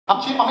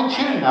I'm in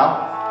tune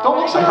now. Don't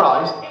look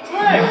surprised.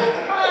 Right.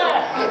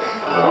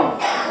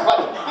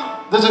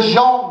 There's a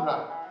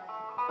genre.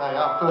 There you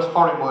are, first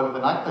foreign word of the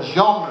night. A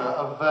genre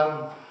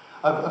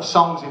of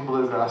songs in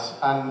bluegrass,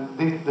 and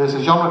there's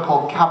a genre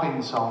called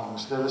cabin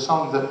songs. They're the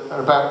songs that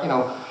are about, you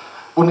know,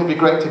 wouldn't it be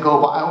great to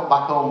go out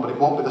back home, but it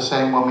won't be the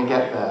same when we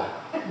get there.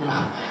 You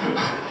know,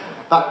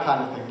 that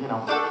kind of thing. You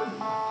know,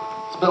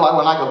 it's a bit like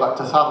when I go back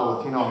to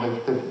Saddleworth. You know,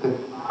 they've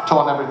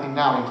torn everything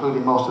down,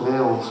 including most of the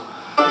hills.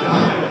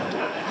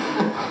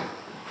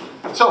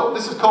 So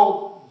this is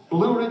called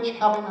Blue Ridge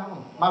Cabin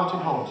Home, Mountain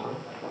Home. Sorry, it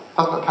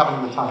hasn't got cabin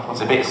in the title. It's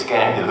a bit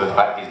scared of the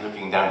fact he's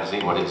looking down to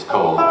see what it's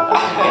called,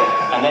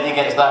 and then he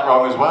gets that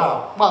wrong as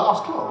well. Well, I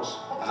was close.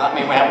 Does that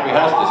mean we haven't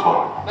rehearsed this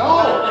one?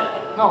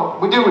 No,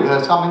 we do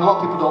rehearse. I mean, a lot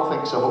of people don't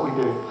think so, but we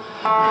do.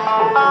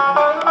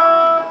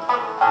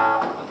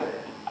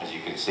 As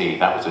you can see,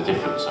 that was a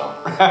different song.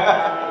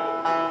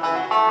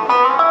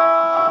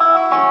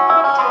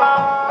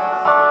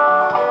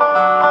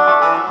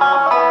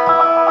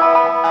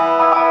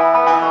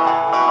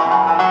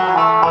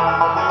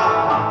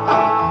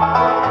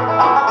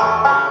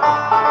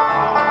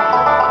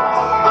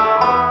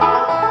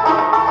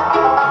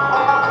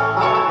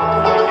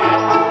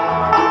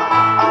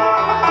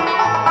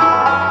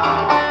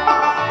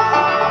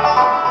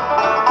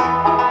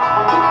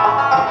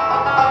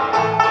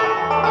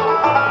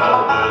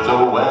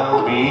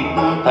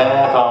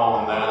 Path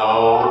on that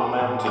old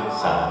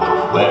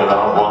mountainside where I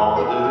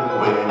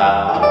wandered when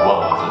I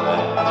was a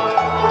lad.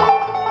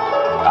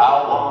 I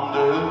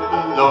wandered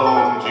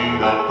alone to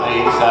that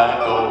place I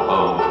go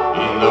home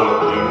in the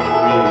Blue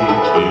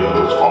Ridge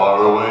hills far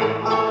away.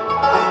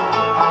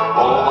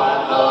 Oh, I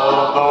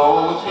love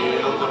those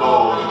hills of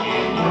old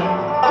Virginia.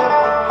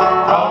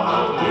 From the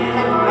Blue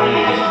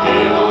Ridge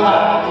hills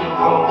I did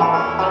roam.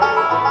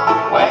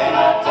 When I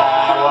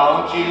die,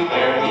 won't you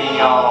bury me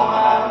on the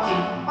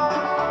mountain?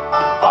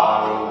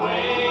 Far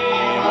away,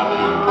 my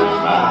Blue Ridge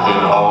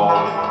mountain home.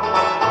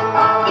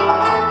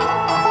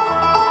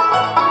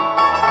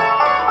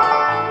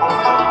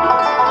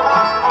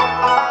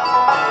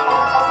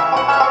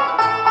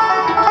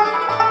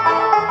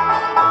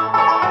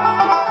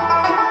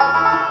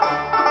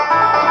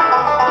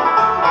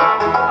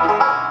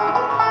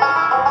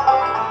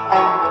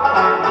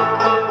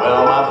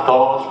 Well, my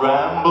thoughts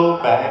ramble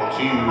back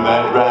to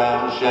that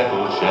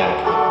ramshackle shack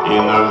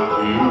in those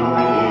Blue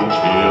Ridge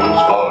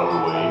hills far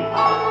away.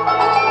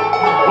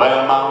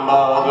 Well, my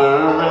mother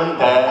and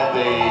dad,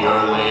 they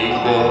are laid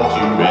there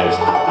to rest.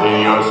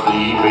 They are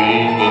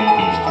sleeping in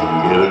peace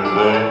together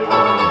there.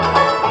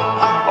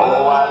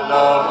 Oh, I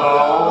love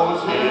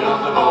those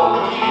hills of old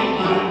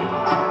Virginia.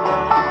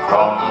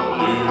 From the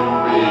Blue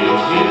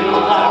Ridge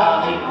hills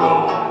I did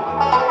roam.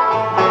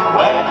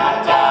 When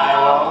I die,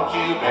 won't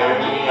you bury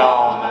me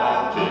on the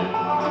mountain?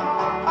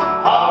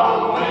 Far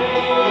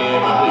away,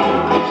 my Blue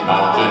Ridge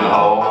mountain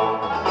home.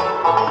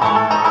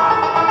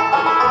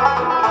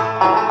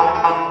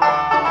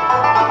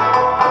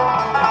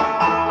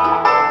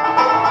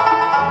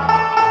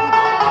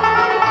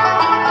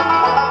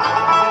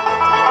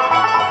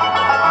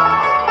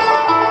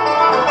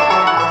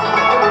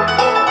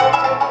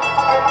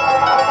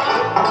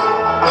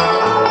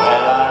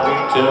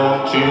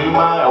 To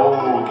my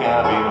old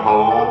cabin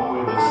home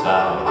with a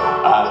sigh,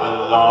 I've been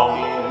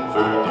longing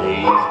for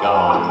days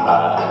gone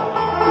by.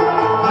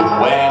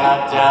 When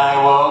I die,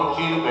 won't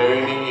you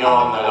bury me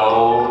on that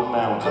old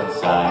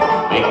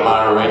mountainside? Make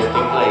my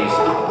resting place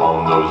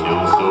on those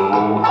hills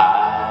so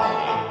high.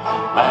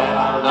 Man, I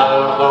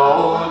love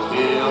those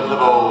hills of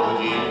old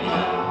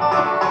Virginia.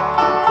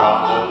 From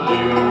the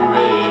Blue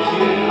Ridge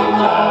hills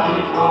I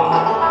did roam.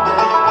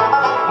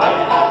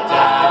 When I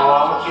die,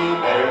 won't you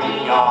bury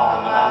me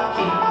on the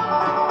mountain?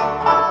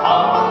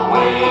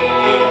 Away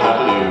in my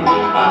Blue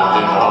Ridge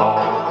mountain home.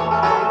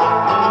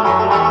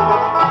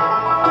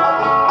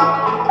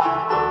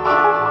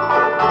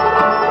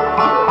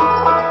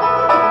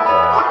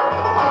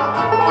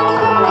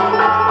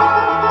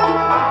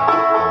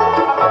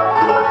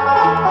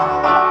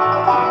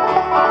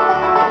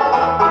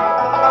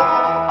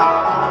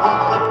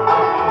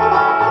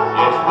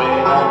 Yes,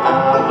 when I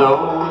got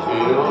those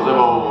hills of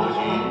old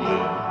Virginia,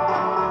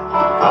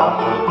 from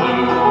the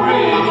Blue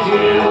Ridge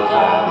hills I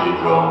did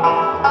roam.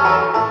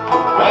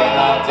 When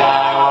I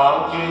die,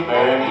 won't you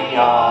bury me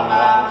on the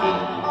mountain?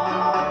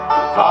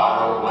 Far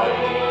away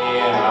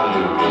in my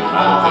Blue Ridge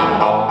mountain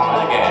home.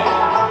 And again,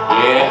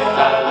 yes, I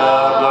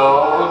love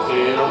those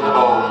hills of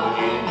old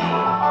Virginia.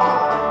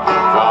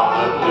 From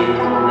the Blue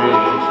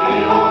Ridge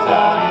hills I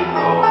did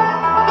roam.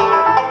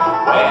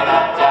 When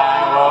I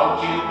die, won't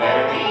you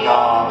bury me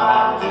on the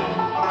mountain?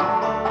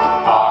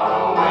 Far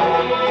away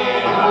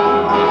in my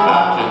Blue Ridge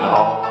mountain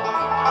home.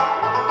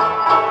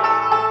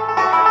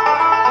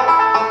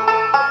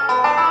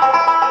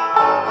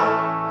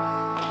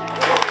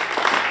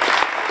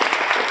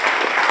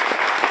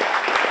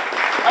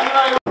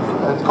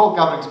 It's called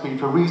Gathering Speed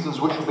for reasons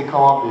which will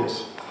become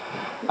obvious.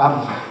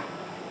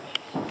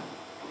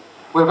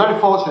 We're very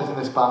fortunate in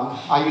this band.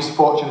 I use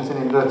fortunate in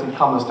inverted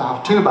commas to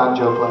have two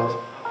banjo players.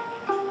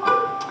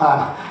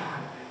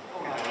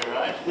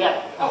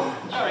 Yeah.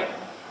 Oh, sorry.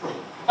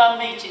 Bum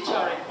meeting,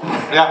 sorry.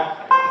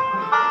 Yeah.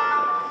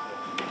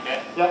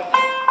 Okay. Yeah.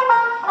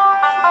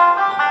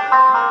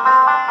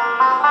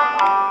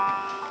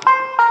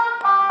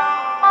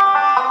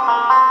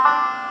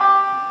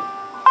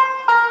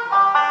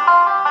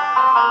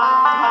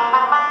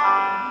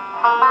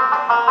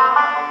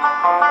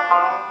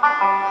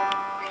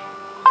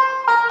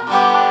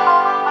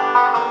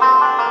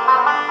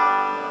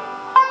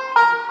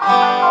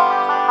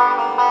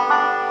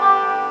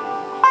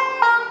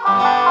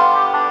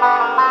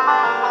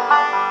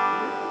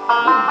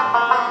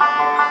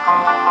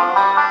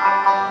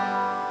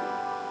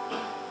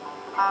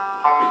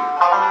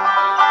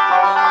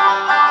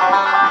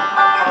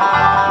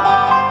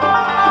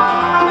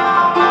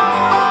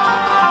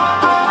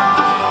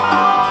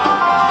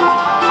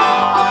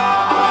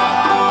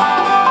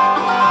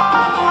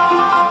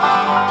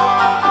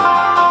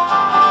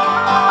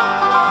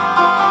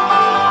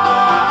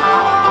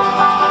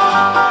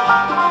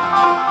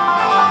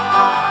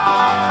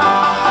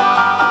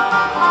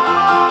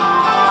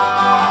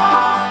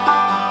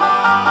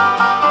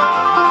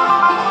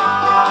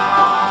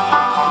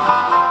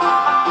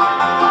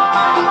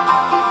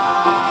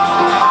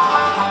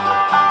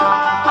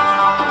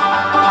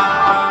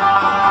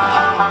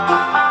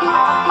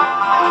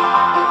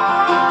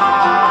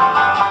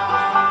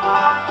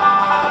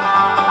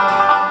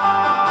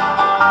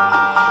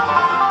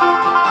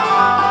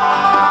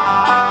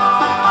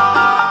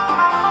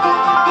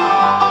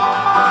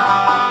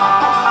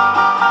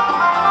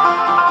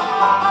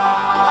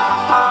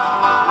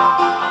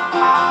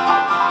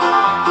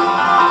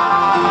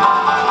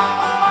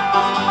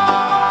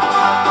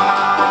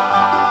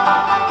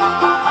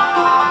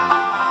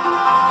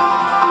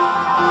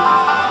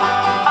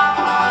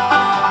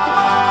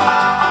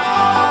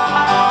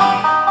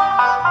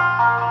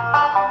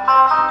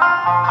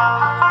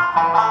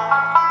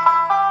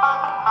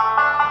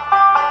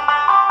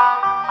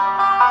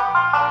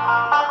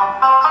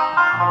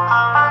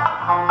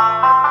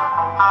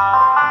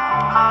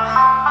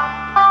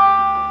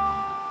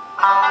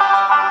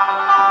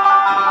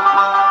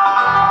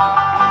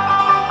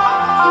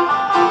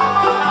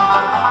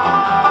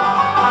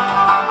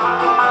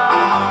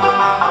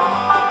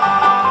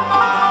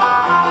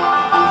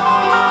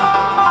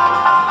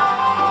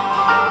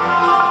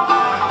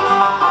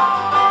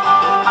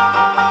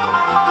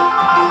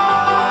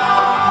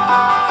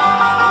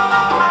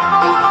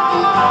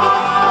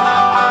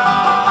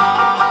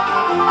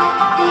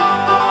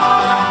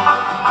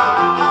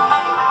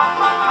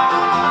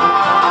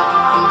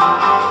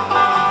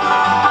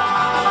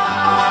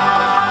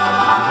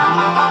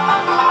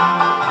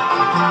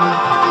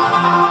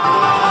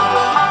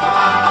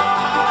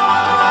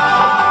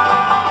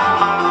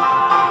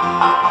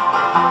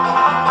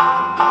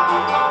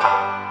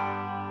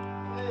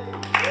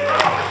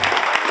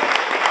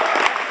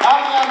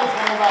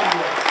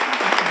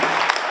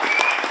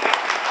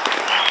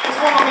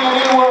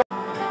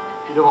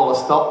 You'd have all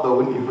stopped though,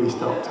 wouldn't you, if we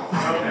stopped?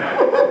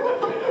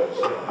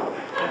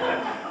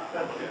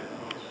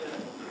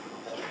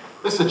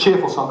 This is a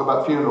cheerful song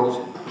about funerals.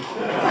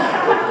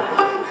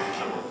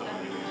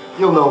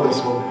 You'll know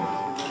this one.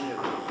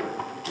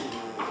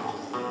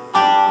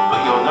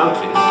 But you'll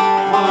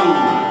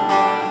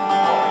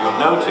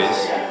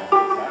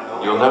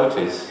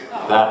notice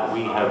that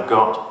we have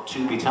got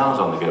two guitars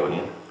on the go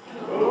here.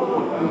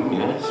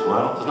 Yes,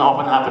 well, it doesn't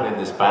often happen in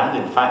this band.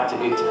 In fact,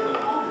 it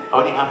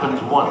only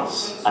happens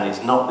once, and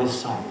it's not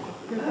this song.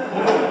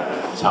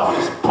 So I'll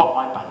just pop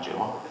my banjo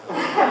on.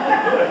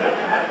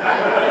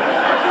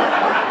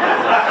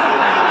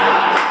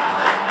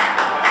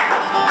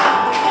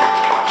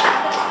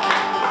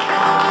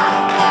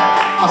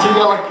 That's a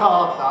yellow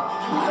card, that.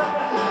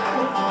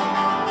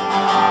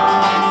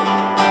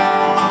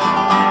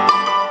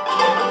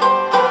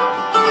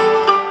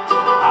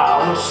 I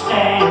was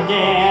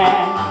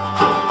standing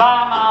by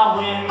my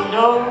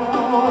window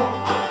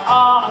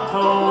on a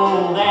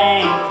cold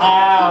and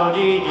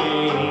cloudy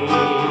day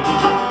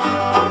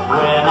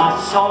when I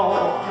saw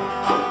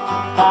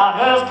that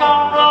hearse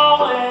come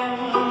rolling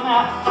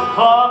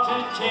for to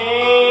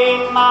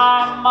take my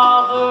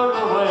mother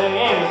away.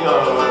 Here we go.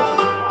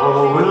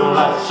 Oh, will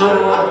that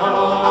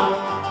circle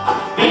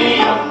be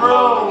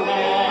unbroken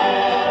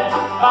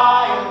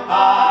by and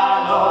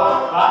by,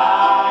 Lord,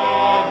 by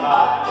and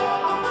by?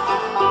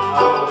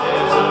 Oh,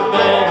 there's a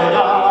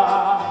better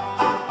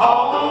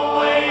home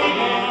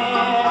waiting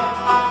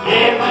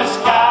in the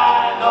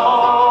sky,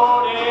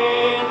 Lord,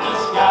 in the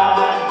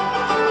sky.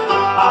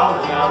 Oh,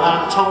 well,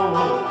 I'm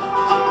told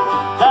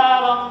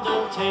that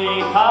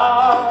undertaker,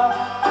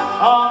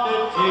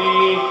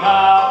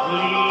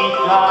 please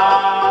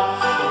drive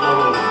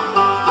slow.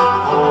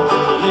 Oh, the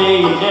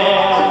lady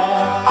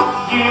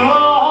you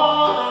are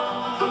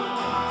holding,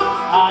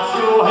 I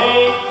sure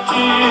hate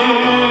to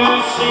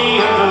see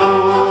her go.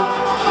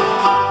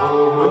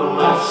 Oh, will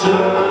my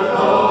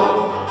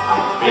circle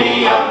be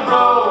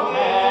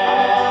unbroken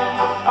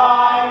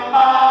by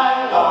my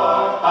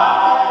Lord,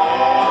 by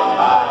and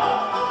by?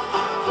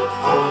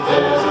 Oh,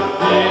 there's a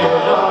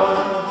better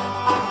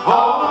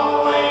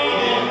home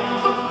waiting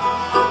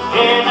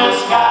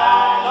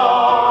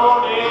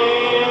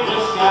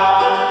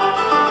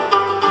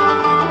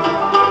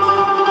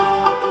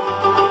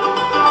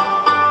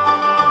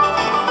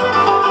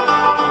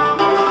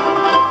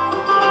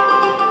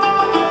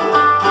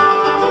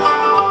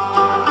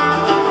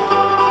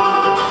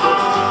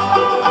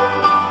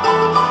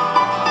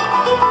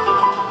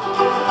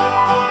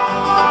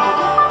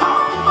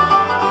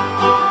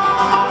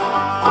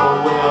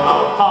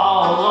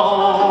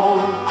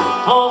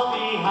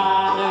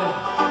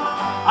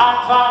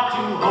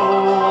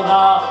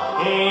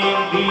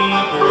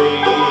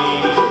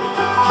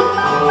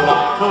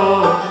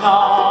could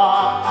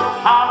not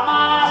have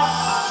my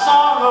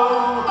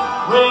sorrow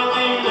when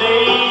they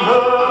laid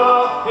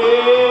her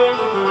in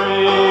the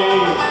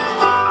grave.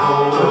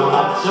 Oh, will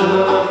that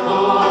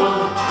circle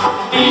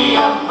be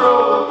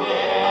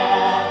unbroken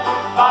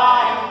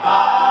by and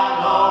by,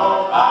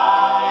 Lord,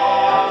 by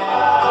and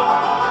by?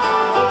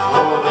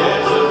 Oh,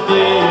 there's a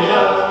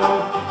bitter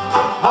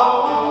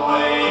hope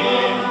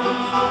waiting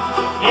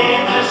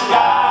in the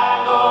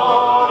sky,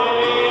 Lord,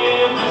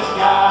 in the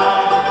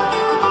sky.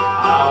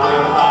 I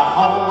will my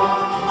home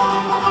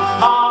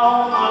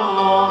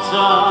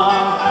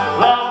lonesome.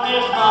 Well,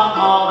 miss my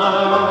mother,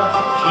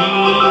 she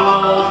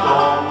was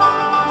gone.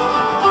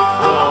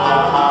 Well,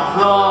 all my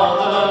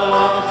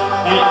brothers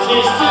and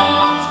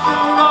sisters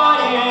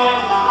crying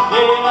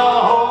in a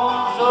home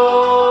so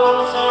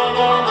sad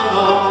and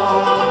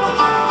alone.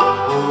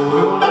 Oh,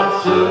 will that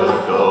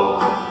circle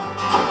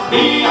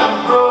be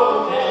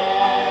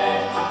unbroken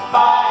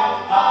by and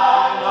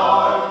by,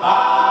 Lord,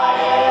 by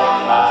and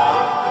by?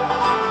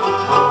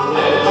 Oh,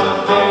 there's a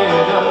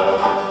better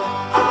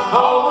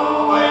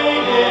hope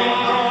waiting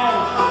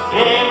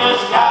in the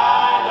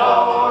sky,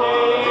 Lord,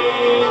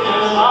 in the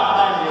sky.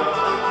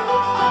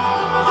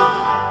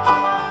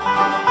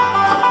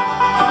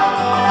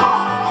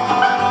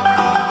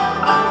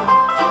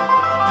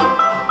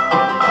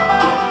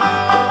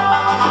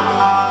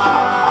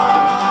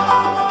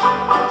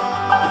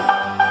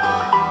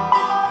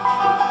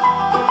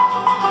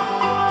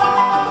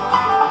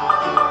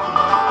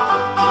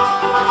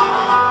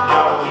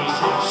 Now we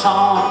sing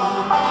songs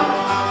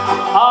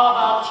of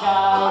our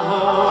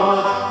childhood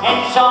and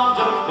songs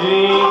of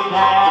faith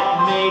that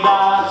made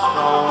us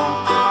strong.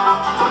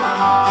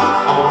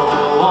 For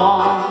the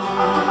one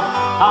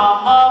our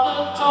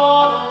mother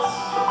taught us,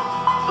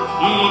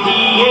 in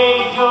the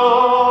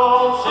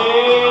angels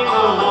sing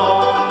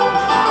along.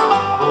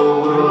 Oh,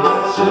 will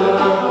that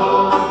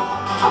circle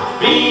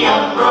be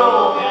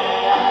unbroken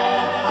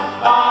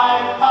by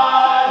and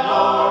by,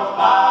 Lord,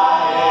 by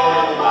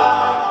and by?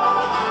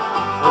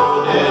 Oh,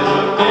 there's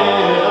a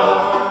better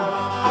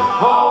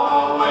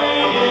hope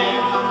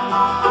waiting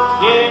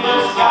in the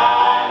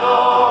sky,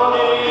 Lord,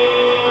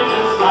 in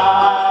the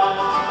sky.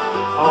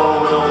 Oh,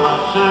 will my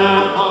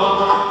circle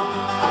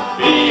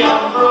be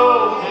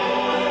unbroken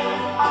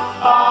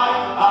by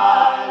and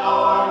by,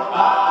 Lord,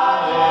 by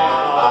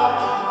and by?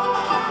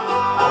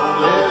 Oh,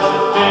 there's a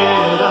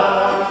better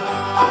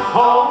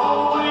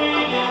hope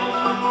waiting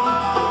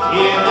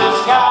in the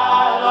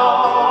sky,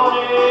 Lord,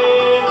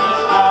 in the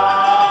sky.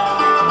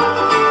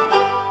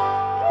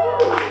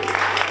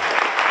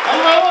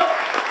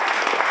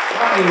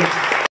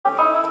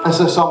 It's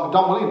a song, a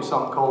Don Williams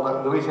song called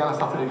Louisiana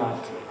Saturday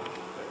Night.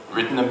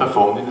 Written and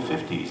performed in the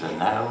 50s and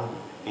now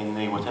in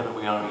the whatever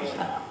we are is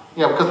now.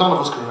 Yeah, because none of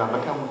us can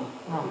remember, can we?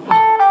 No.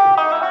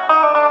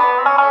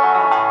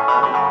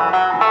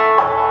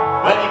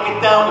 Well, you get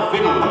down the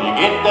fiddle, you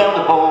get down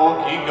the bowl,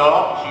 kick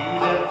off your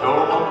shoes and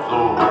throw them on the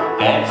floor.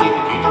 Dance in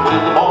the kitchen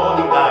till the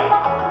morning light,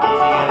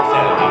 easy on a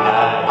Saturday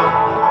night.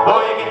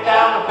 Oh, you get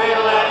down the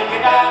fiddle and you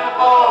get down the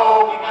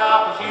bowl, kick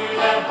off your shoes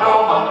and throw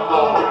them on the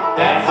floor.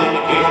 Dance in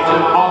the kitchen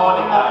till the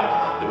morning light,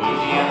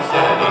 easy on a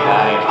Saturday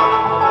night.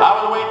 I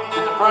was waiting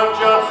in the front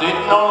yard,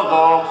 sitting on a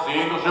log,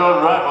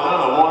 single-shot rifle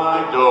and a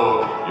one-eyed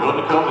dog. You're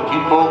the come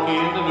kid folk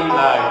in the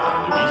moonlight,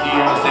 easy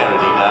on a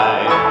Saturday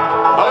night.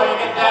 Oh, you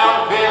get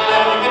down the fiddle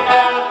and you get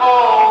down the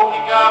bowl,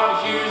 kick off your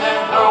shoes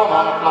and throw them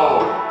on the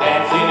floor.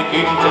 Dance in the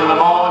kitchen till the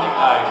morning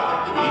light,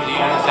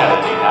 easy on a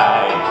Saturday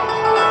night.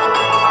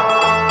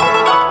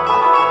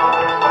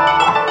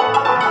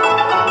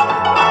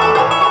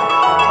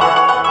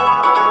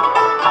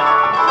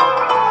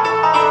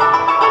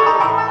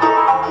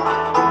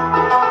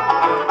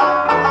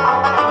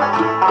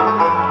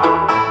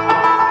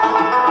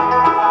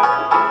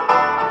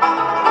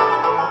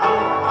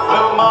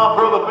 Well, my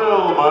brother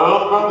Bill, my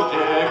other brother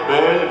Jack,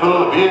 belly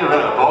full of beer and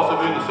a boss up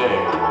in the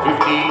sack.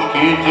 15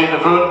 kids in the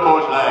front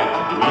porch line,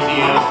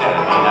 easy on a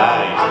Saturday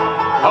night.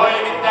 Oh,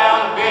 you get down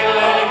the fiddle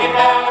and you get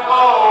down the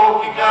bowl,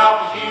 kick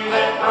off your shoes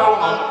and throw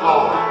them on the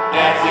floor.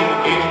 Dance in the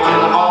kitchen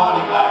till the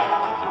morning light,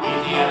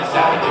 easy on a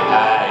Saturday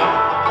night.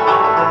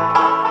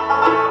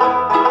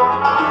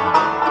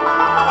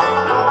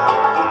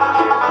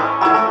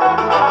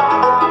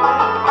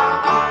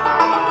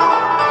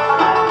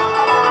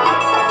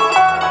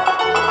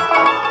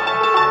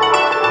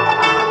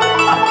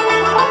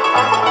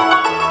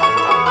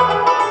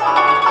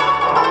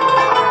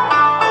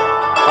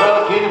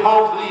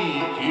 Folks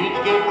leave, kids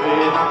get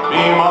fed.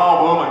 Me and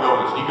my woman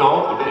gonna sneak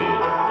off to bed.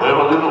 Have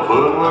a little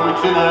fun when we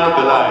turn out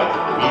the light,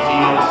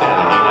 easy on a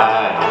Saturday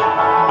night.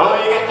 Oh,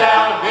 you get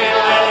down the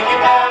fiddle and you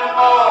get down the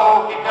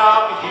bowl, kick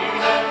off your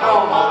shoes and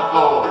throw them on the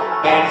floor.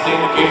 Dance in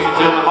the kitchen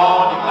till the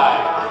morning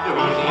light,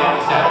 easy on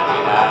a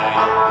Saturday night.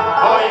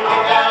 Oh, you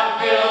get down the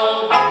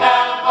fiddle, get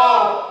down the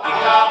bowl,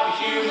 kick off your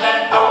shoes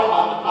and throw them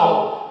on the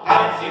floor.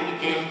 Dance in the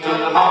kitchen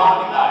till the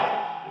morning light,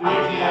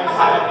 easy on a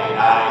Saturday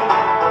night.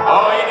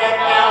 Oh, you get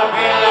down the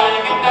fiddle and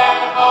you get down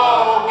the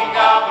bowl, kick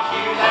off your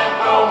shoes and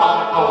throw them on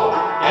the floor.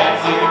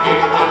 Dance in the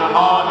kitchen till the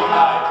morning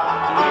light,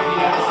 easy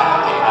on a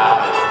Saturday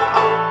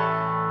night.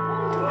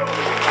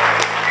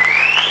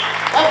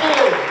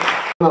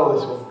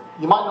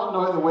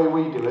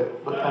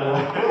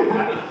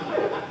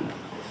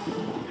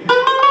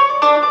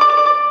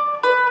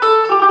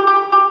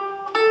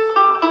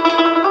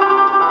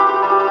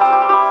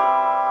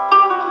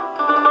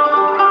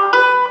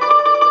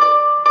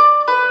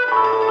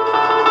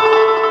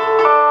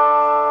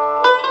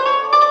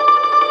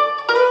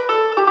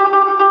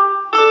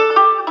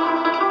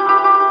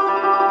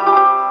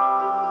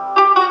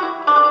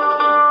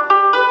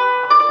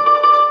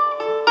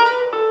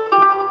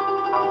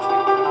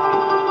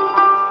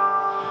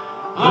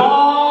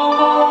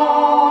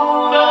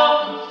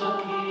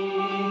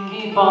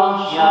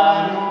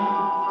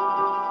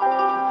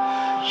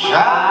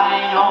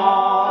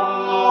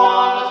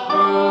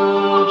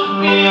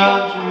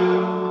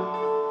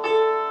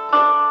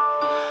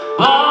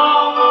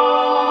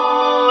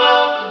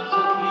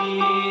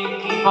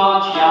 keep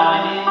on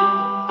shining.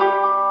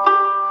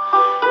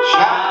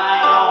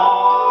 Shine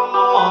on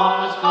the one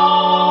that's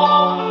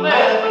gone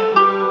let me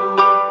through.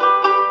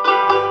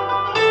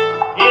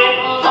 It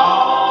was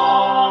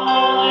on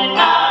the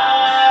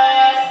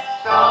night,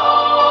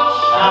 stars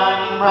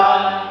shining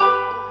bright,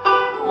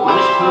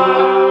 whisper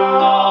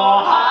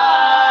on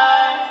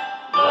high,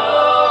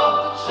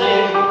 love to say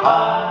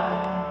goodbye.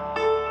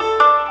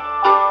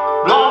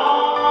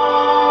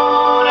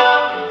 Blown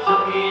up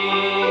Kentucky,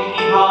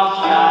 keep on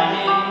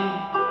shining.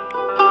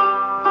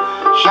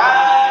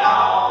 Shine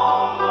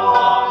on the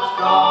one that's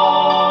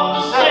gone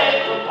to say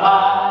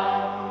goodbye.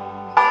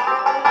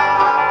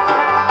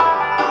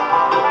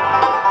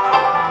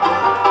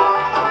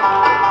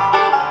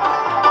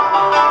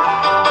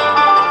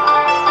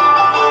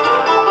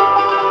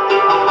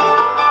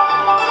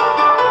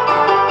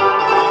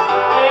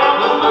 Well,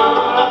 the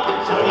moon up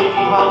Kentucky,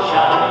 keep on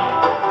shining.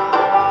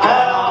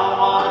 Shine on the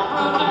one that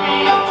proved to be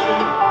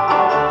untrue.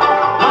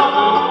 The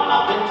moon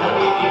up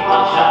Kentucky, keep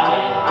on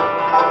shining.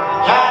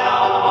 Shine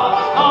on the one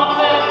that's gonna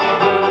let me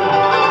through.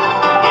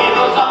 It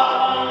was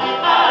on the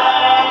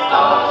night,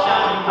 stars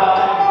shining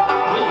bright,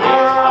 with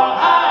wings on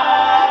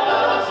high,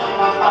 love to say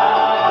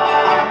goodbye.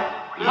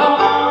 The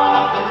moon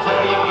up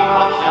Kentucky, keep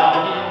on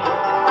shining.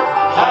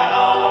 Shine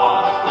on the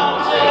one that's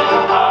gonna say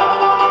goodbye.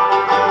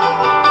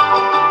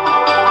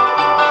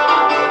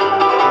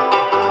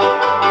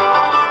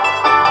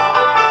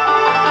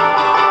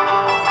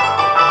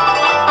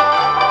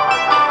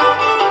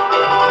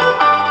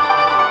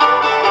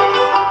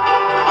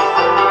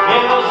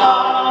 It was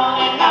on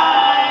the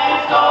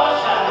night, stars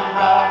shining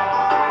bright,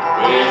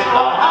 wings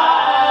on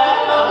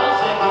high, love to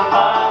say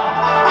goodbye.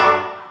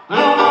 The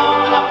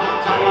moon up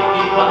Kentucky,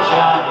 keep on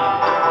shining.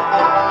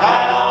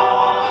 Shine on the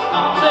one that's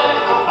gonna say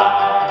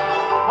goodbye.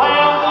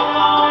 Well, the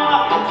moon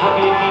up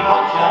Kentucky, keep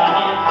on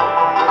shining.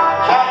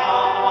 Shine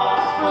on the one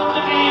that's proved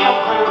to be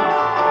untrue.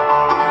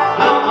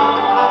 The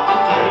moon up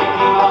Kentucky,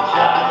 keep on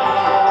shining.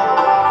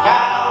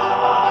 Shine on the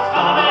one that's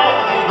gonna make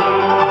me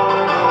blue.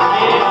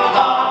 It was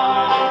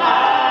on the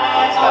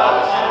night,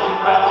 stars shining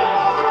bright,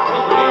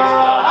 with wings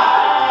on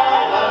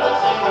high, love to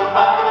say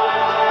goodbye.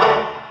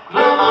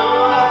 The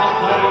moon up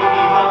Kentucky,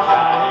 keep on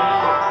shining.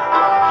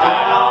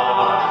 Shine on the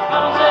one that's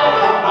gonna say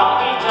goodbye.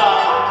 Guitar.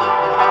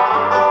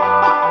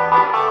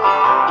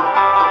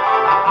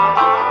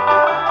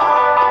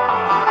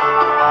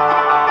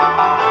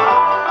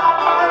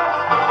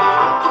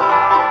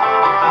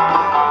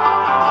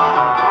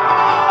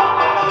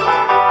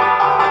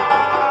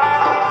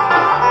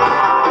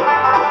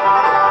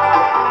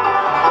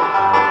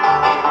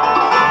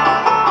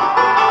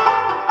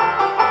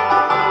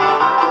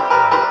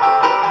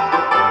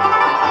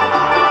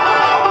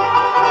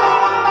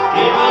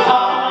 It was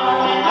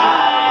on the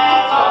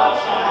night, stars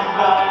shining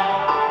bright,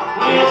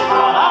 whisper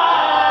on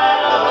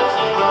high, love to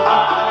say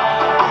goodbye.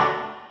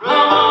 The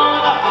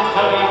moon up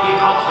Kentucky,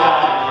 keep on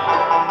shining.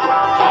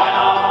 Shine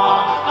on the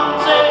one that's gonna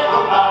say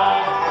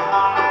goodbye.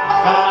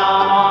 Shine on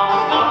the one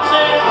that's gonna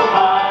say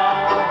goodbye.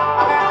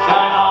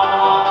 Shine on the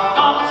one that's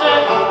gonna say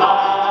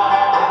goodbye.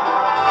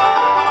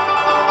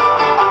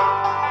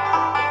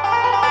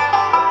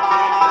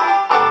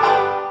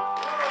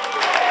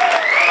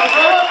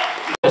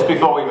 Just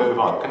before we move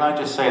on, can I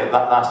just say that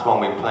that last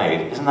one we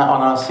played, isn't that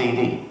on our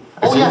CD?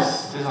 Oh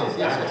yes, It is.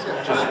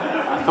 yes. Just,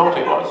 I thought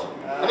it was.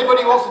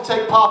 Anybody who wants to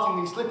take part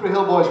in the Slippery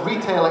Hill Boys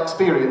retail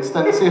experience,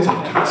 then see us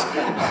afterwards.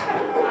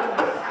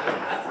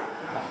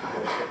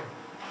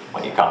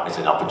 Well, you can't miss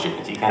an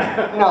opportunity,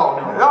 can you? No.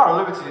 They are a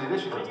limited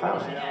edition, those.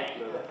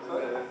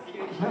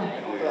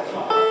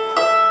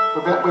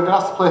 We've been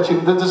asked to play a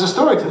tune. There's a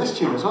story to this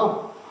tune as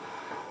well.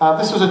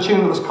 This was a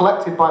tune that was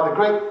collected by the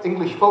great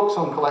English folk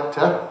song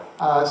collector,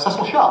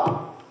 Cecil Sharp,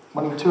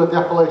 when he toured the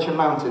Appalachian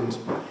Mountains.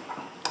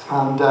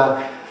 And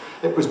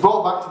it was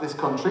brought back to this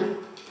country,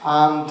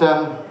 and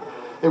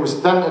it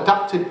was then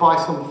adapted by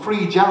some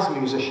free jazz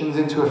musicians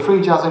into a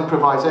free jazz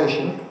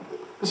improvisation.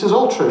 This is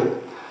all true.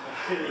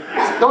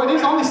 No, it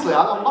is, honestly.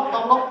 I'm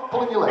not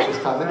pulling your leg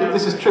this time.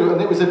 This is true,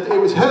 and it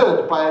was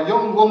heard by a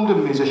young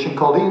London musician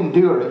called Ian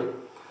Dury.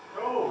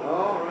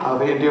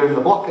 Of Ian Dury and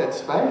the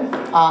Blockheads fame.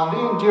 And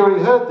Ian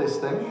Dury heard this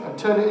thing and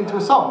turned it into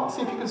a song.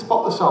 See if you can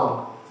spot the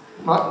song.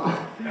 Right?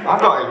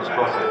 I've not even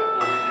spotted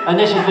it. And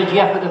this is for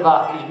Jeff at the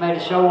back. He's made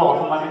us so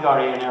welcome when we got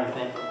here and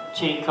everything.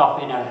 Tea,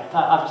 coffee, no.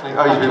 Absolutely.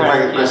 Oh, he's been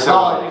making this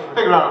song.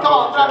 Big round of Come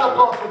on, applause. round of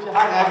applause for Jeff.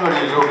 And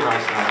everybody who's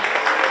organised tonight.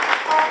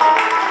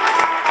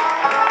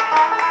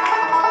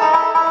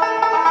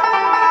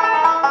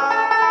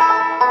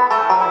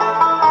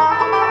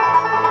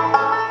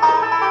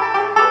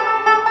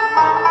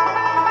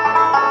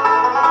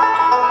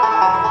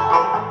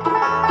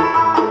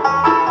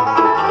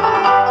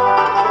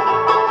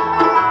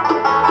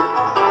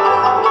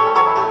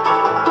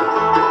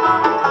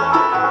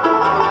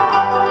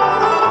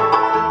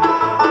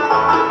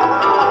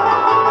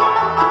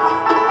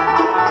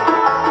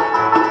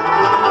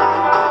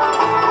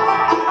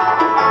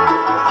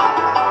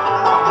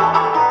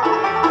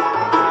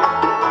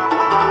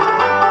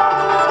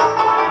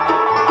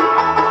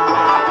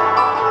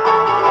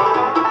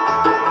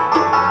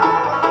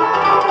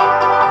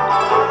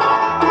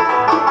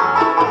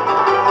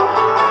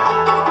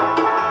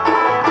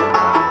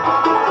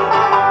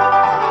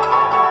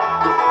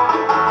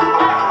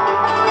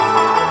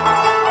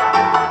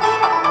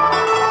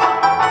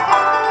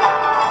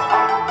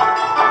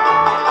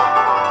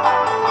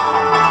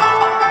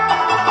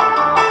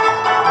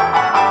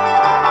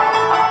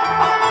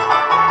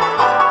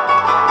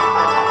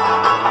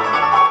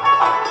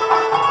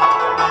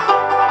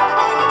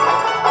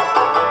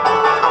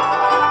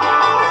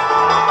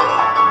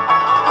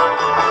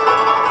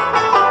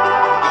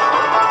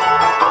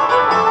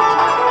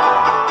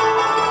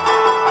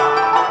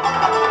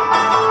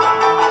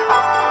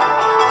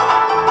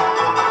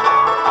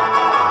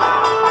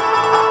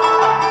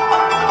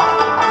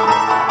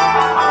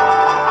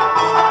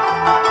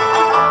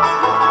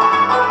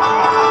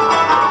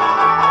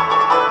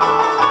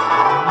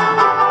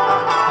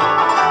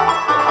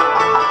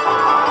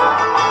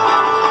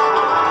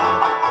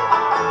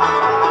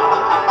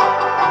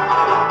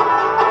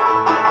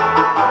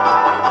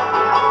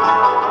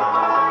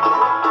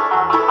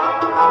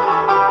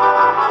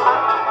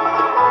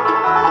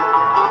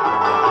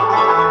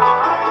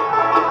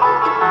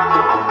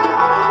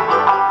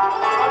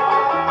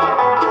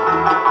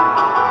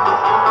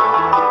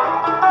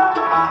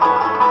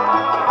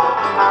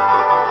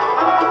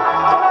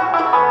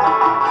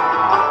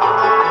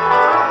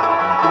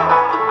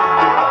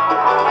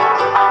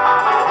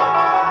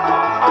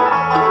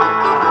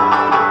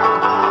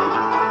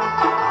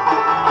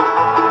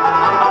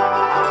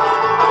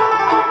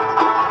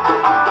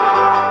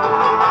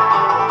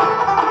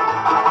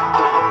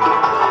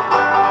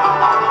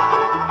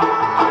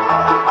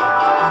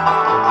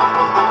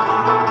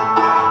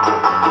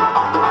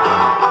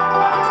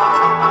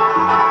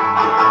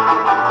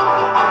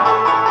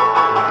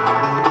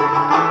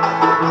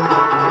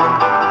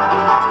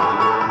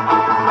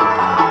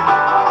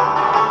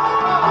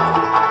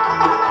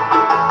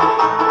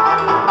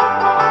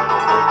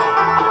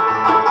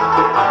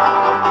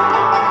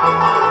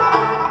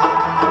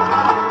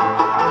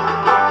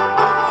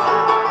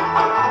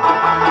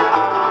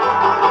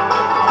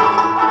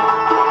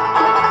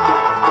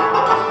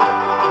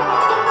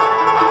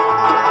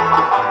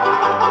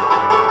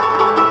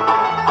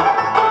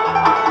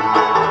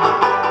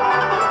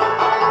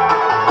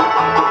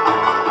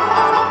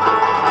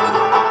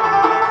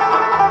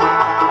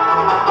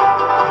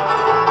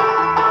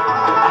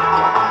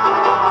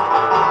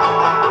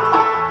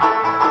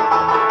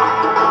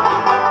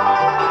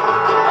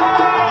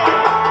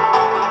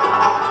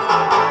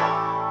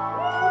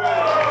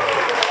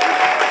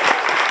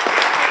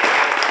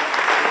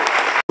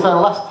 Their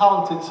less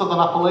talented Southern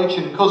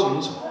Appalachian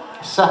cousins,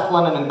 Seth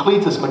Lennon and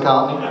Cletus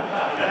McCartney.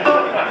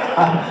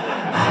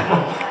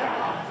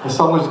 The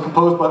song was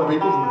composed by the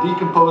Beatles and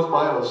decomposed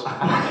by us.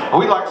 And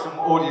we'd like some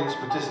audience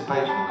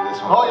participation with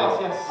this one. Oh yes,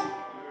 yes.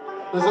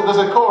 There's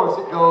a chorus.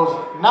 It goes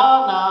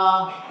na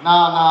na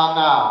na na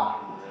na.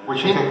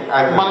 Which you think?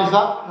 Manage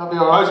that? That'd be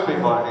alright. Most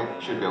people, I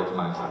think, should be able to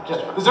manage that.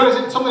 Yeah. There is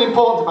something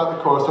important about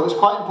the chorus, so it's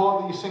quite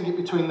important that you sing it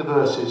between the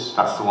verses.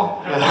 That's the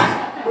one. Yeah.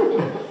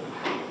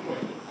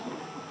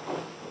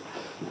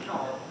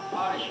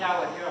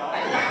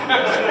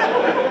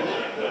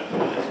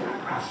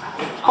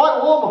 It's quite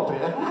warm up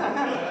here.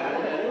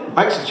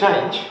 Makes a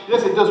change.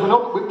 Yes, it does. We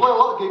play a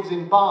lot of gigs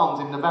in barns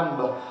in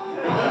November.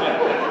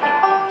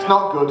 It's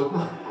not good.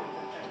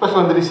 Especially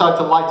when they decide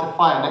to light a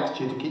fire next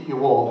to you to keep you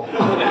warm. That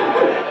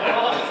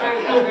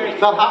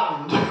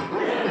happened.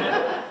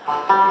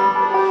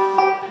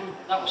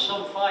 That was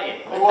some fire.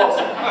 It was.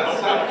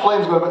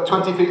 Flames were about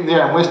 20 feet in the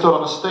air and we stood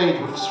on a stage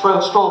with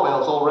straw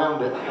bales all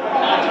around it.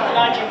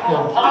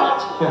 94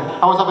 pallets. Yeah.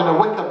 I was having a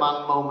Wicker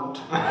Man moment.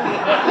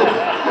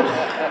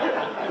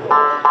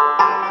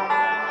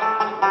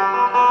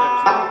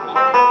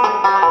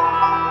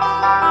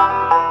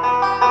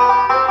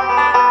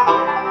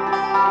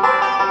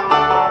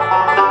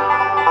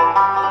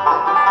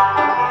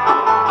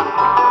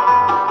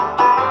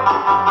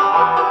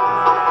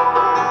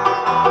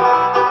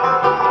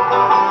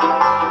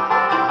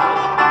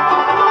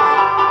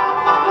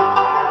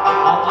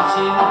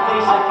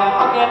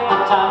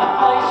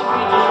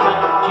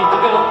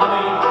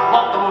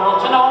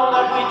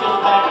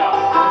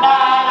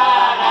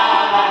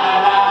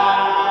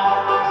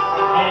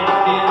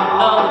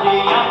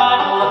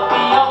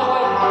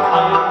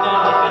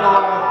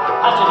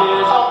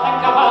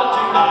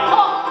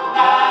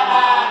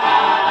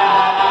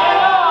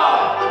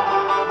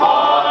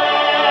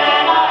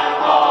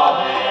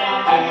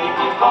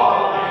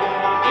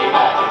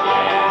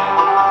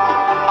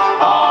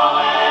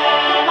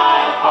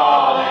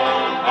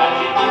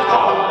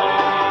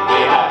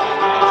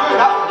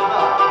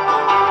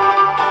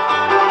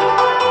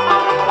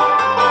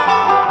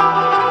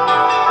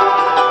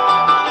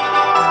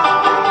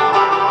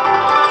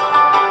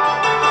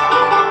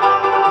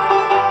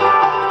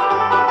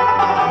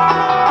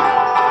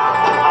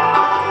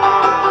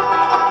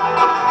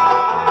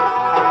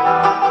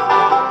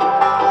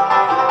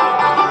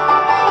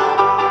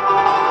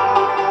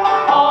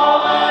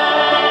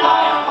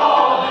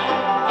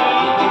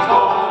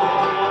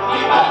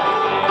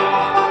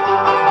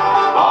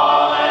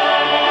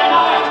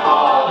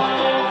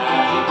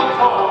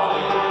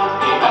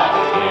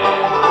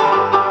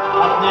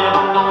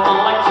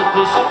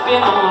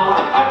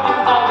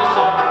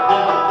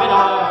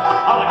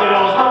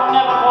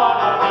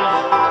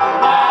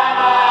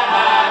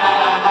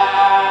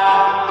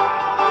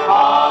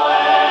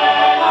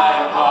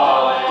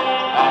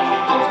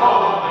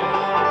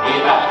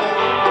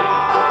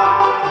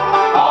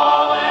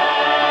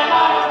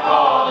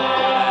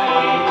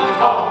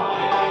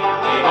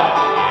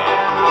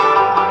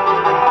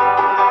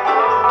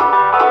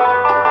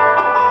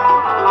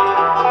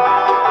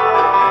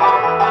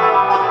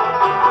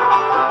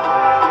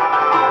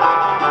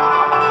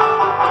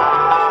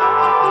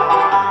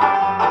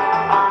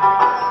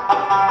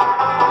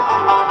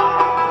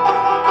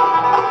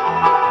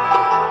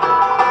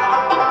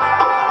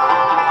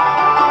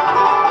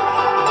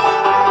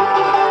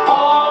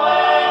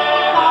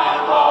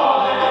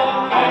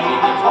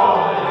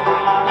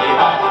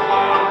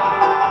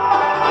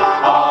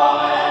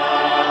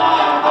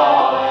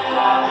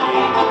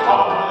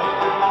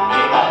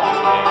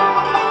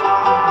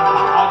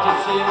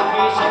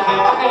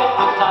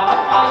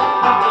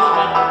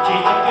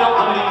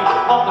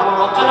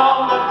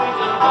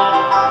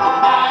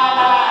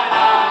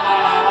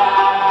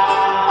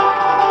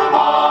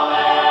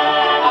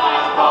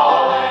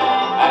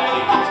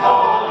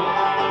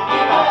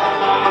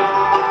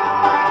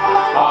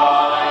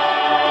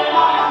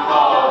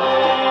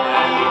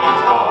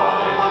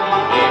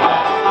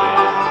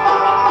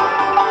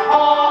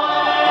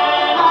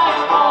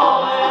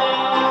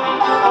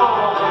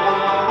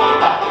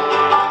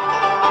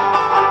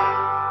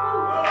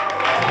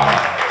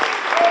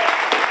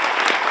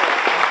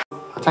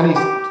 At any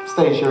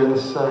stage during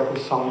this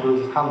song, do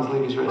his hands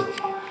leave his wrists.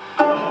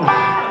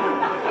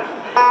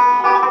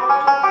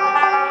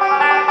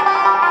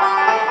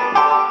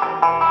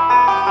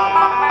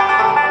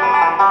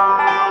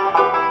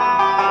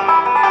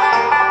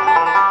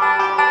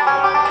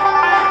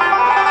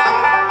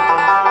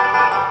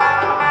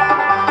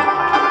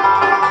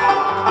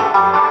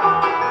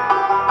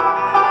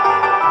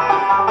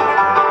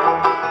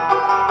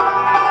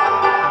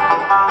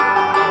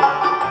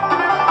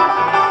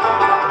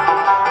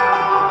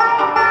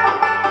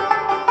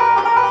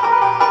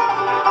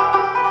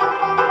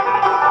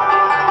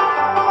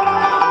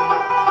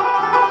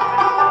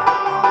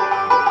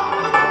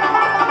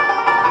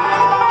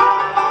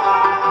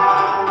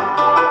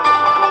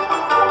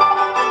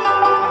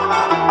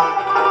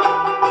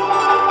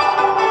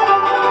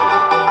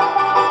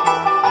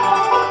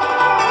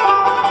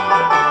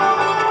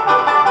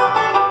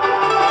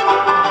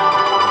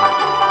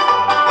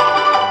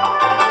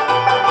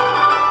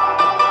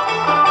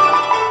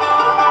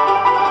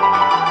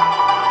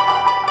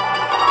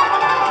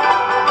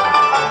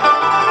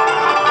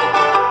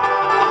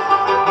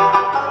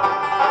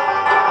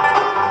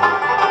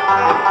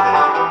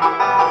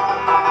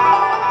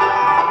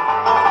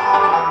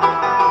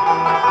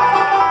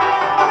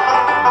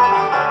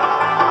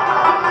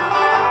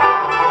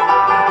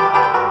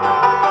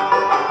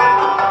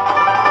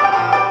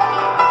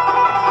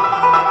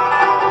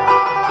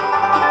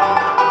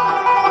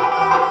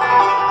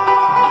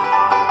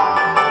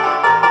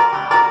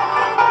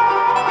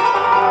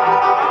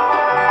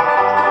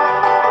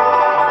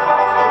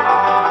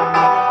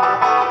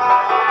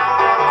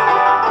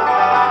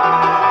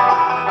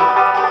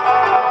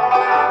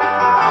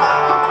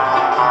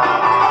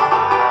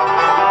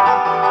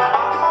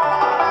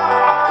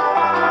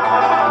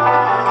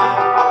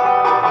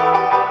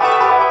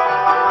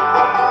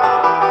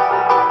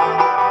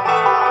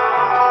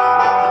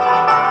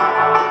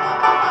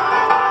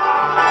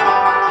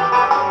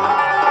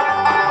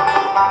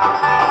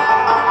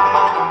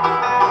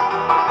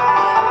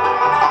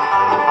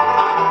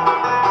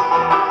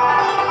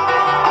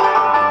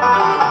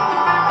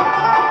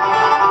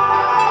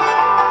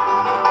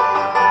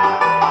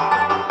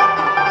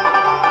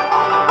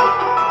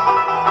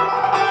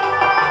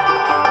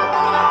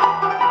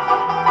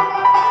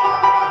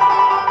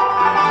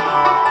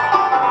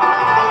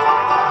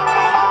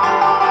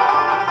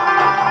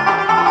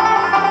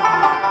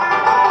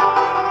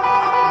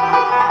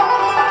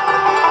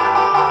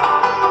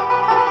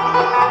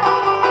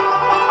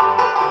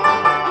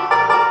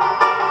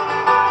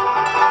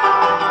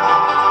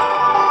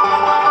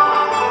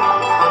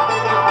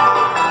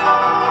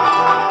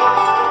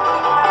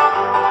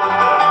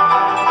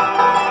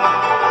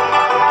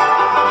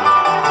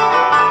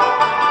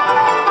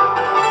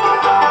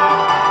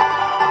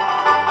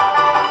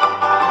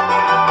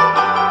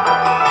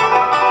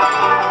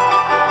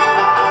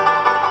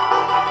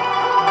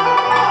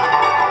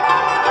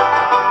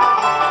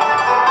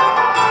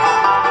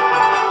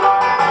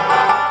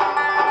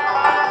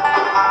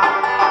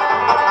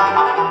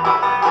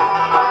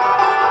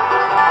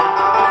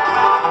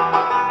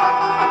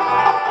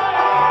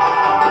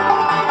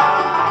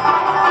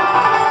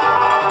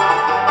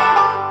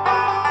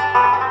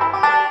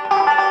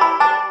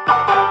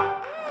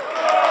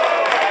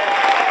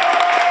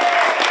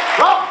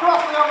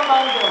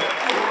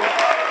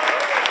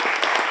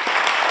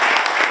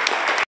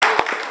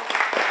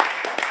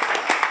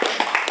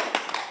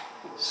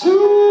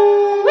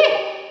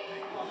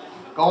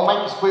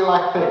 squeal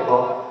like a pig,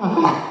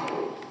 but